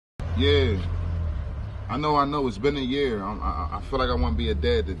Yeah. I know. It's been a year. I feel like I want to be a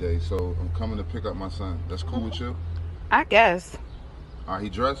dad today, so I'm coming to pick up my son. That's cool with you? I guess. All right, he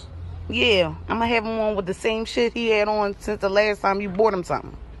dressed? Yeah, I'm gonna have him on with the same shit he had on since the last time you bought him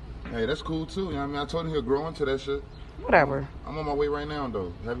something. Hey, that's cool too. You know what I mean? I told him he'll grow into that shit. Whatever. I'm on my way right now,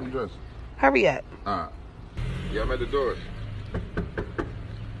 though. Have him dressed. Hurry up. All right. Yeah, I'm at the door.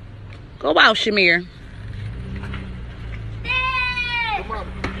 Go out, Shamir. Come on.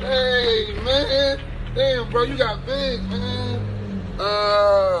 Hey, man. Damn, bro, you got big, man.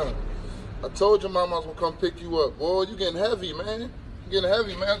 I told your mom I was gonna come pick you up. Boy, you getting heavy, man. You getting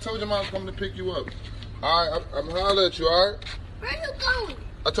heavy, man. I told your mom I was coming to pick you up. All right, I'm holler at you, all right? Where you going?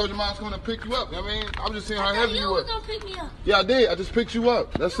 I told your mom I was coming to pick you up. You know what I mean? I'm just seeing how heavy you were. You gonna pick me up. Yeah, I did. I just picked you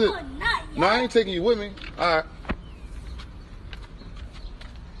up. That's it. Not, No, I ain't taking you with me. All right.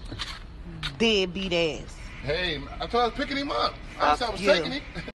 Deadbeat ass. Hey, I thought I was picking him up. I was taking him.